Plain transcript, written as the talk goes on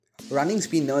Running's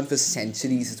been known for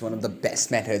centuries as one of the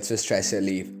best methods for stress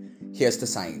relief. Here's the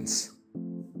science.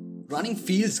 Running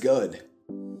feels good.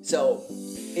 So,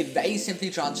 it very simply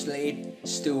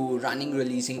translates to running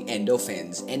releasing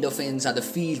endorphins. Endorphins are the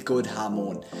feel-good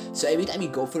hormone. So every time you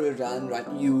go for a run,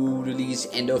 you release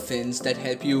endorphins that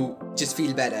help you just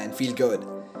feel better and feel good.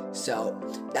 So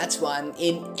that's one.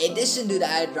 In addition to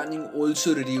that, running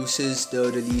also reduces the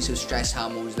release of stress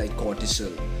hormones like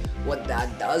cortisol. What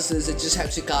that does is it just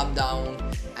helps you calm down,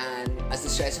 and as the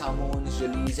stress hormones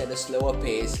release at a slower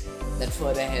pace, that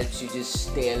further helps you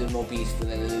just stay a little more peaceful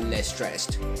and a little less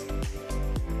stressed.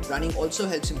 Running also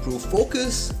helps improve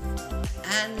focus,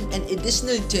 and an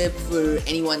additional tip for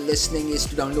anyone listening is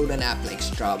to download an app like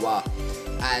Strava,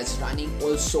 as running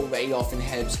also very often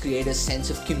helps create a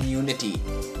sense of community.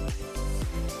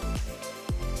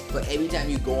 For every time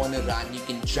you go on a run, you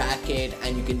can track it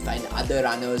and you can find other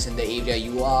runners in the area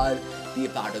you are, be a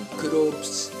part of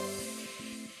groups.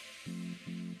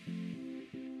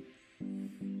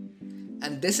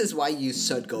 And this is why you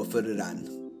should go for a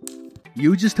run.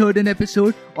 You just heard an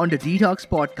episode on the Detox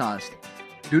Podcast.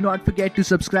 Do not forget to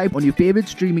subscribe on your favorite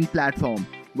streaming platform,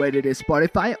 whether it is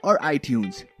Spotify or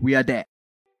iTunes. We are there.